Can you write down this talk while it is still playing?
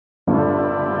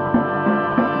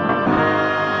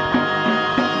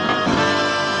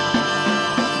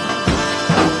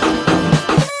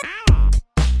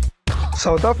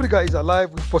South Africa is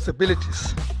alive with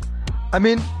possibilities. I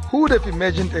mean, who would have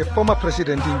imagined a former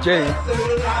president in jail?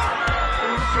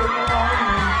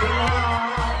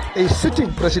 A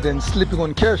sitting president sleeping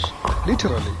on cash,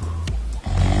 literally.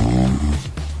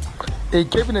 A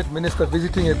cabinet minister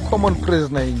visiting a common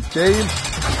prisoner in jail.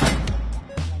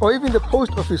 Or even the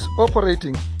post office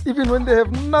operating even when they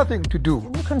have nothing to do.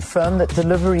 Can you confirm that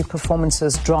delivery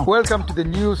performances dropped? Welcome to the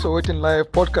new Sowetan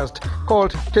Live podcast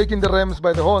called Taking the Rams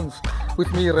by the Horns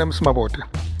with me, Rams Mabote.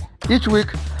 Each week,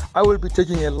 I will be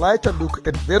taking a lighter look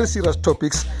at very serious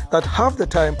topics that half the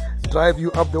time drive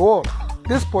you up the wall.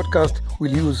 This podcast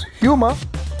will use humor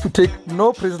to take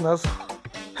no prisoners,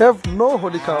 have no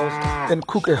holy cows, and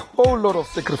cook a whole lot of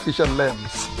sacrificial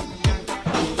lambs.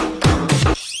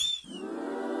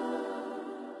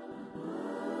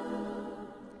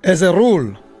 As a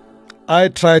rule, I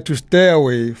try to stay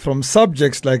away from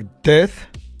subjects like death,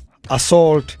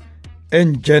 assault,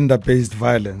 and gender-based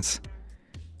violence.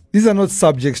 These are not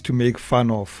subjects to make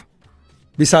fun of.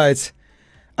 Besides,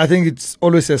 I think it's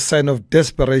always a sign of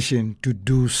desperation to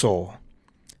do so.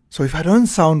 So if I don't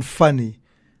sound funny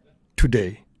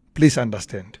today, please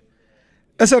understand.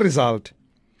 As a result,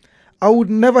 I would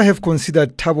never have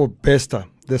considered Thabo Bester,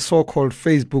 the so-called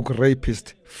Facebook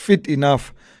rapist, fit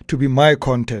enough to be my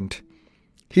content.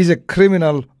 He's a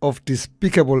criminal of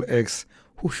despicable acts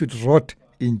who should rot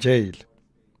in jail.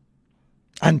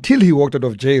 Until he walked out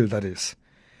of jail, that is.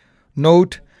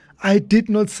 Note, I did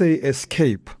not say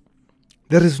escape.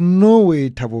 There is no way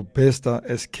Thabo Bester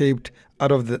escaped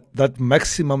out of that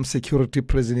maximum security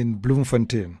prison in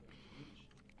Bloemfontein.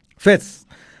 First,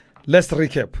 let's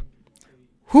recap.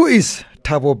 Who is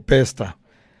Thabo Bester?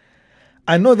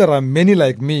 I know there are many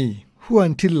like me who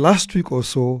until last week or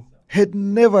so had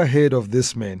never heard of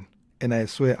this man. And I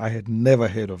swear I had never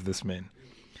heard of this man.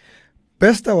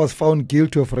 Bester was found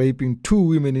guilty of raping two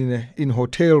women in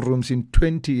hotel rooms in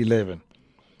 2011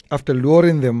 after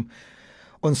luring them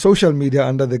on social media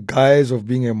under the guise of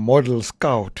being a model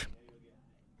scout.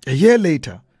 A year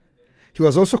later, he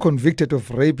was also convicted of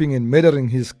raping and murdering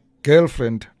his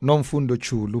girlfriend, Nomfundo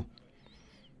Chulu.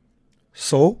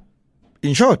 So,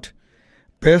 in short,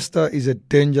 Bester is a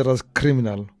dangerous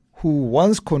criminal who,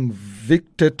 once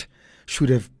convicted, should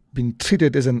have been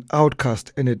treated as an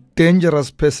outcast and a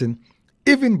dangerous person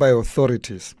even by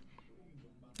authorities.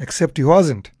 Except he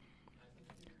wasn't.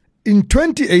 In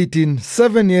 2018,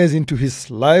 7 years into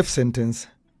his life sentence,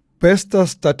 Bester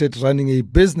started running a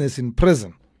business in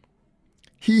prison.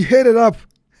 He headed up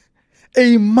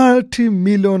a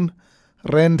multi-million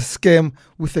rand scam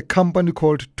with a company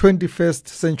called 21st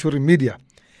Century Media,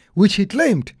 which he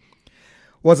claimed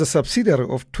was a subsidiary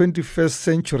of 21st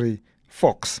Century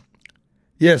Fox.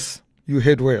 Yes, you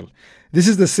heard well. This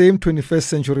is the same 21st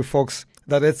Century Fox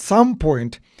that at some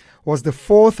point was the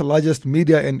fourth largest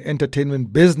media and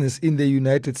entertainment business in the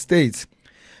United States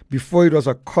before it was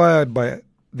acquired by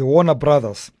the Warner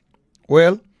Brothers.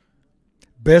 Well,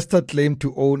 Bester claimed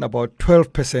to own about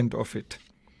 12% of it.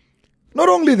 Not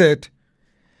only that,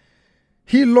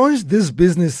 he launched this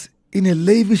business in a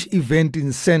lavish event in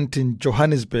Sandton,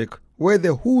 Johannesburg, where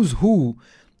the who's who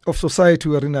of society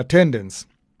were in attendance.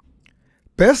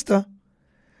 Bester,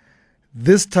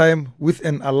 this time with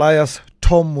an alias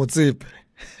Tom Motsepe,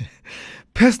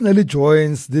 personally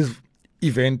joins this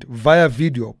event via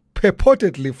video,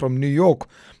 purportedly from New York,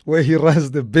 where he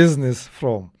runs the business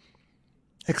from.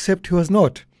 Except he was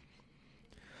not.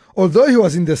 Although he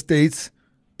was in the States,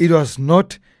 it was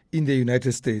not in the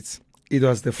United States. It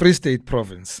was the Free State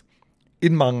province,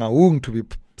 in Mangaung to be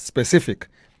specific,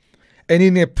 and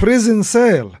in a prison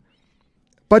cell.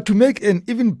 But to make an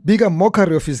even bigger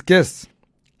mockery of his guests,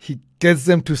 he gets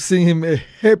them to sing him a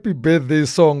happy birthday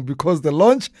song because the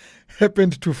launch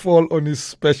happened to fall on his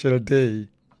special day.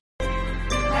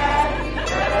 Happy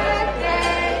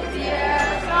birthday,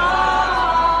 dear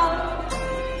song.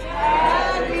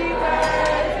 Happy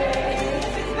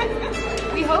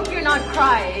birthday. We hope you're not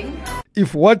crying.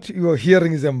 If what you are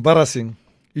hearing is embarrassing,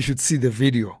 you should see the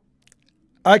video.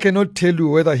 I cannot tell you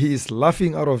whether he is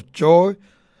laughing out of joy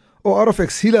or out of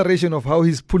exhilaration of how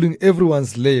he's pulling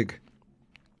everyone's leg.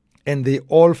 And they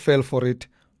all fell for it,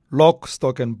 lock,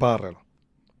 stock, and barrel.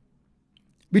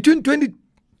 Between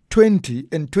 2020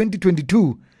 and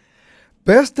 2022,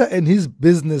 Bester and his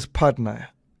business partner,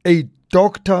 a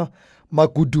Dr.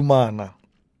 Magudumana,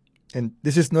 and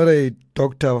this is not a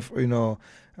doctor,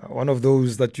 one of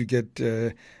those that you get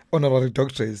honorary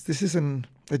doctorates. This is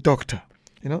a doctor,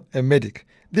 a medic.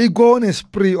 They go on a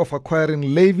spree of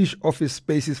acquiring lavish office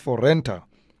spaces for rental.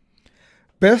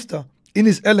 Bester, in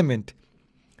his element,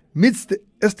 meets the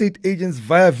estate agents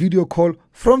via video call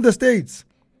from the States,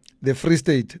 the Free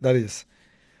State, that is,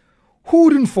 Who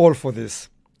wouldn't fall for this?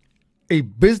 A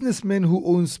businessman who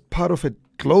owns part of a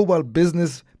global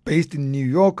business based in New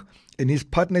York and his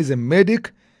partner is a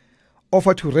medic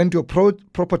offer to rent your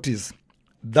properties.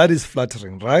 That is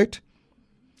flattering, right?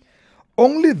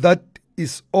 Only that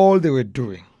is all they were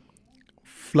doing.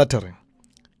 Flattering.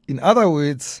 In other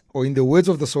words, or in the words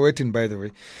of the Sowetan, by the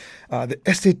way, the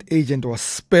estate agent was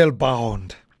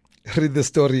spellbound. Read the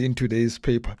story in today's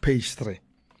paper, page 3.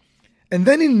 And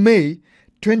then in May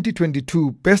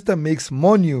 2022, Bester makes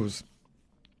more news.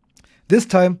 This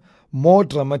time, more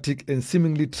dramatic and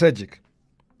seemingly tragic.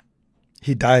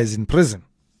 He dies in prison.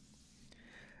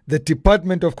 The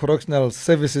Department of Correctional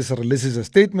Services releases a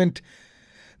statement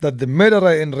that the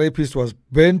murderer and rapist was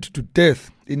burned to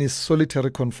death in his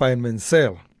solitary confinement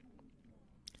cell.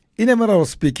 In a manner of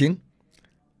speaking,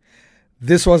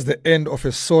 this was the end of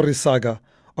a sorry saga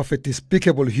of a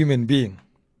despicable human being.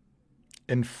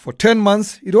 And for 10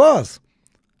 months, it was.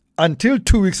 Until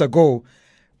 2 weeks ago,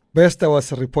 Bester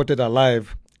was reported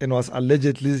alive and was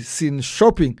allegedly seen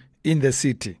shopping in the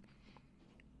city.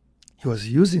 He was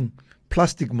using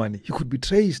plastic money. He could be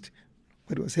traced,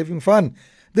 but he was having fun.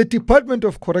 The Department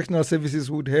of Correctional Services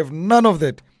would have none of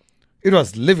that. It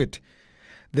was livid.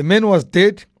 The man was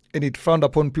dead, and it frowned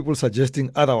upon people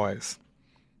suggesting otherwise.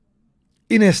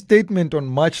 In a statement on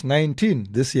March 19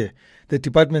 this year, the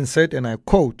department said, and I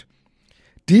quote,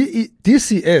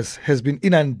 DCS has been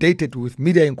inundated with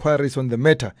media inquiries on the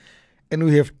matter, and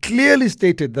we have clearly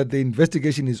stated that the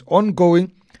investigation is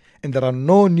ongoing and there are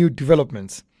no new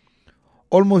developments.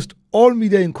 Almost all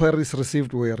media inquiries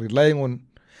received were relying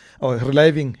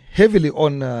heavily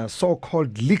on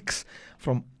so-called leaks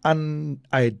from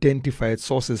unidentified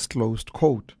sources, closed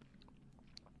quote.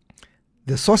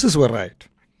 The sources were right.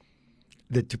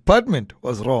 The department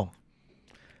was wrong.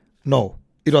 No,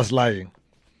 it was lying.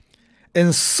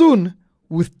 And soon,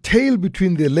 with tail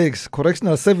between their legs,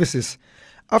 Correctional Services,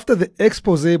 after the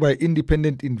expose by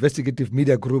independent investigative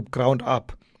media group Ground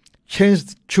Up,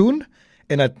 changed tune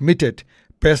and admitted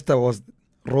Bester was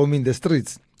roaming the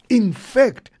streets. In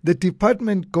fact, the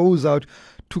department goes out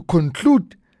to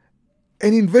conclude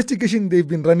an investigation they've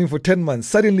been running for 10 months.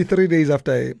 Suddenly, 3 days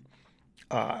after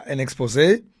an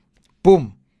expose,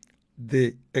 boom,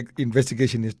 the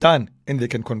investigation is done and they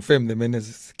can confirm the man has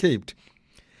escaped.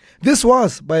 This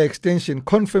was, by extension,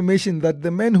 confirmation that the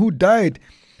man who died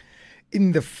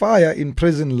in the fire in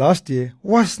prison last year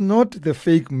was not the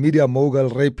fake media mogul,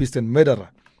 rapist and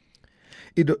murderer.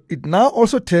 It now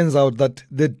also turns out that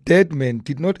the dead man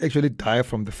did not actually die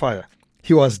from the fire.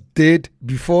 He was dead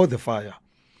before the fire.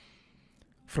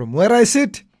 From where I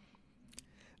sit,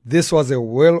 this was a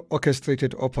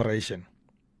well-orchestrated operation.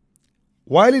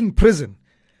 While in prison,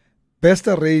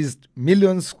 Bester raised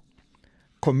millions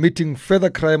committing further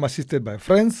crime assisted by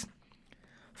friends.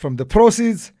 From the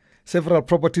proceeds, several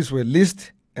properties were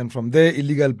leased, and from there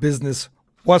illegal business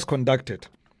was conducted.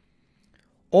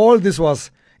 All this was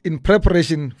in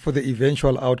preparation for the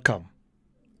eventual outcome,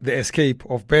 the escape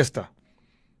of Bester.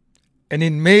 And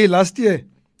in May last year,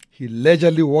 he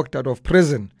leisurely walked out of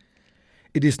prison.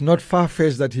 It is not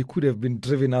far-fetched that he could have been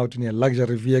driven out in a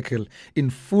luxury vehicle in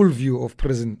full view of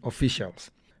prison officials.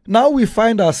 Now we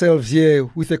find ourselves here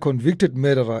with a convicted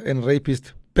murderer and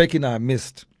rapist back in our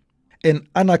midst. An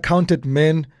unaccounted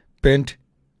man burnt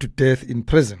to death in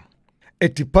prison. A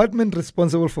department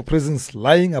responsible for prisons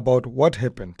lying about what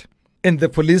happened. And the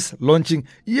police launching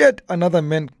yet another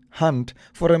manhunt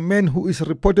for a man who is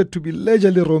reported to be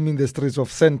leisurely roaming the streets of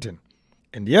Sandton.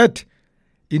 And yet,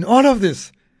 in all of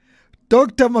this,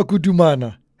 Dr.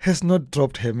 Makudumana has not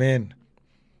dropped her man.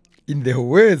 In the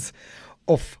words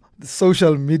of the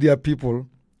social media people,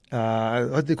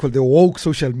 what they call the woke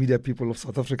social media people of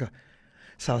South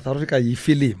Africa, you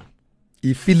feel him.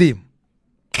 You feel him.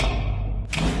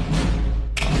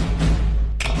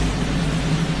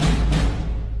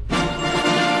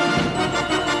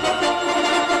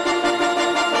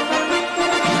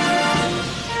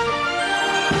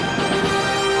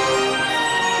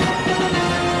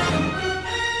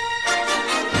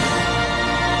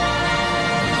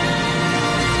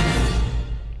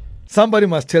 Somebody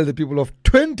must tell the people of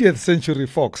 20th Century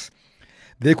Fox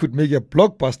they could make a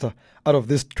blockbuster out of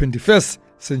this 21st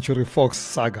Century Fox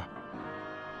saga.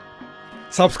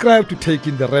 Subscribe to Take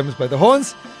in the Rams by the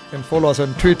Horns and follow us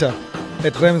on Twitter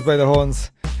at Rams by the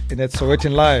Horns and at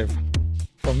Sowetan Live.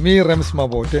 From me, Rams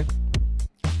Mabote,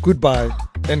 goodbye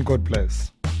and God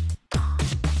bless.